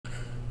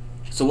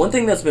So one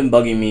thing that's been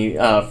bugging me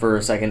for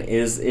a second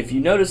is if you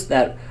notice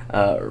that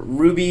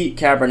Ruby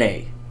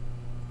Cabernet,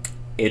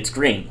 it's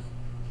green.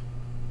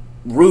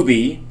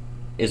 Ruby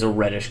is a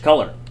reddish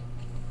color.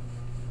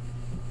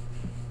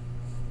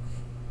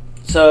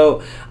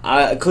 So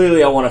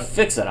clearly I want to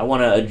fix that. I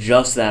want to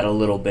adjust that a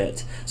little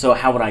bit. So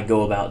how would I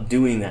go about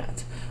doing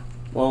that?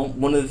 Well,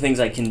 one of the things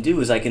I can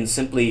do is I can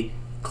simply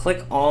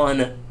click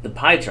on the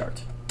pie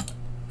chart.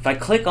 If I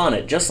click on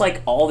it, just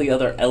like all the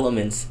other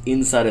elements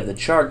inside of the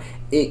chart,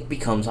 it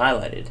becomes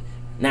highlighted.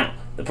 Now,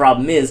 the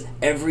problem is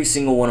every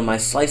single one of my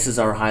slices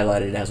are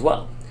highlighted as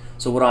well.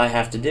 So what do I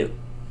have to do?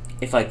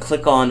 If I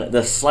click on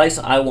the slice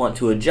I want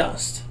to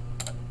adjust,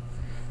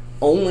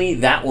 only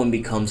that one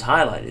becomes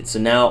highlighted. So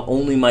now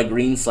only my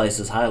green slice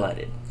is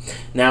highlighted.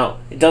 Now,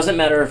 it doesn't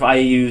matter if I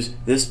use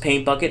this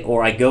paint bucket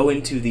or I go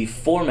into the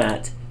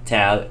Format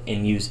tab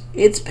and use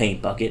its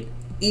paint bucket,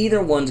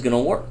 either one's going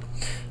to work.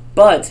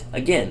 But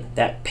again,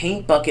 that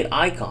paint bucket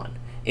icon,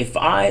 if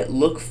I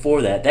look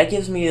for that, that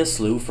gives me a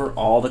slew for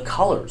all the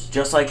colors.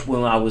 Just like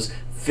when I was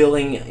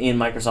filling in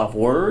Microsoft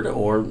Word,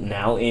 or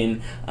now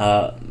in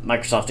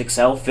Microsoft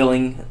Excel,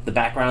 filling the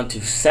background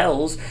to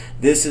cells,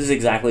 this is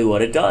exactly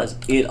what it does.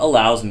 It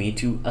allows me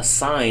to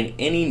assign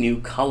any new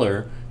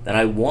color that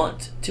I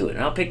want to it.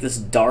 And I'll pick this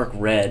dark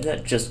red.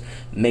 That just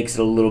makes it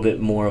a little bit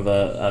more of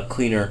a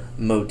cleaner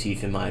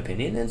motif in my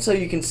opinion. And so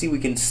you can see we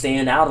can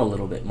stand out a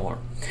little bit more.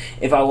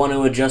 If I want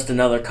to adjust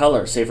another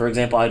color, say for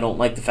example I don't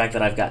like the fact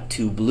that I've got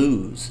two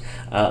blues,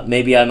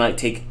 maybe I might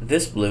take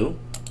this blue,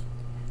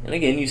 and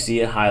again you see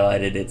it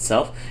highlighted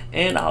itself,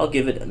 and I'll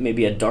give it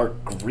maybe a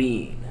dark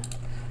green.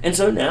 And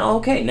so now,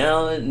 okay,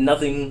 now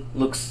nothing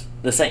looks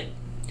the same.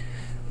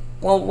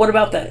 Well, what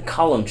about that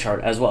column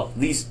chart as well?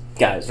 These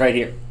guys right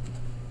here.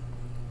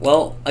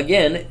 Well,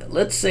 again,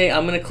 let's say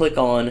I'm going to click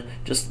on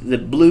just the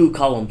blue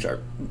column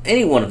chart.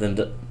 Any one of them,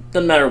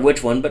 doesn't matter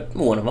which one, but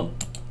one of them.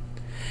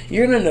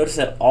 You're going to notice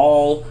that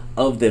all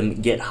of them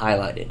get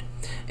highlighted.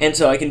 And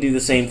so I can do the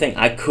same thing.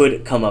 I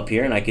could come up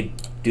here and I could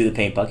do the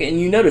paint bucket,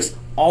 and you notice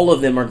all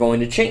of them are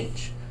going to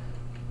change.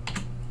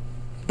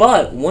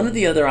 But one of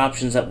the other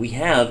options that we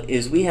have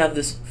is we have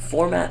this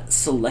Format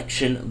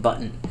Selection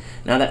button.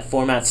 Now that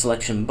Format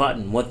Selection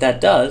button, what that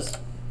does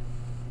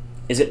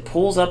is it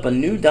pulls up a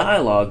new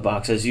dialog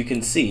box, as you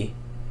can see,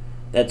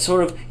 that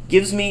sort of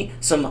gives me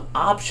some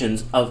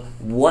options of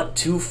what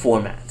to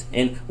format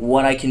and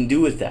what I can do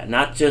with that.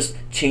 Not just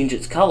change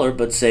its color,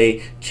 but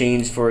say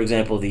change, for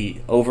example, the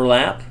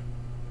overlap.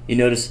 You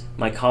notice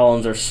my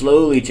columns are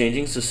slowly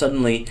changing, so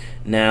suddenly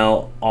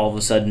now all of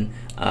a sudden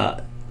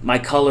my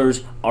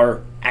colors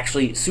are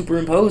actually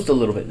superimposed a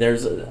little bit.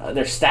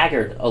 They're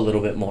staggered a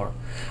little bit more.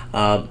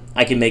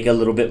 I can make a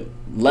little bit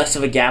less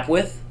of a gap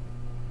width.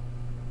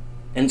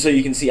 And so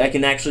you can see I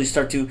can actually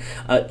start to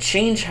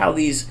change how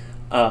these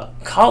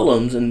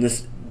columns and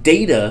this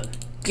data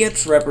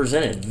gets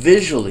represented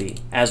visually,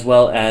 as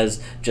well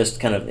as just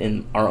kind of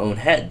in our own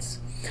heads.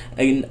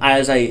 And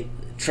as I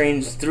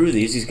train through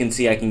these, you can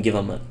see I can give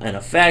them an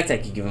effect. I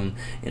can give them,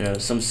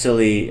 some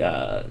silly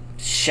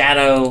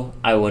shadow.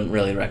 I wouldn't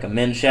really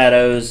recommend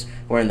shadows.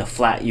 We're in the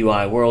flat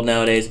UI world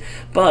nowadays.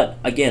 But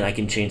again, I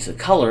can change the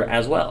color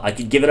as well. I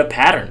could give it a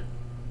pattern.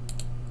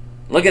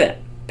 Look at that,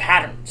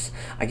 patterns.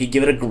 I could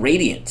give it a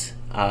gradient.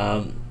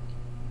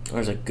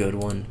 Where's a good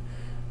one?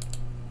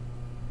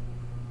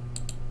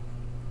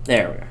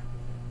 There we are.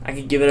 I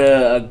could give it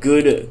a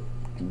good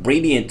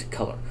gradient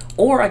color.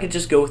 Or I could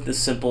just go with this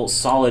simple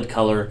solid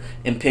color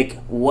and pick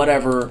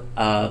whatever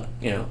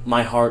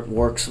my heart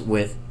works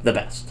with the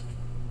best.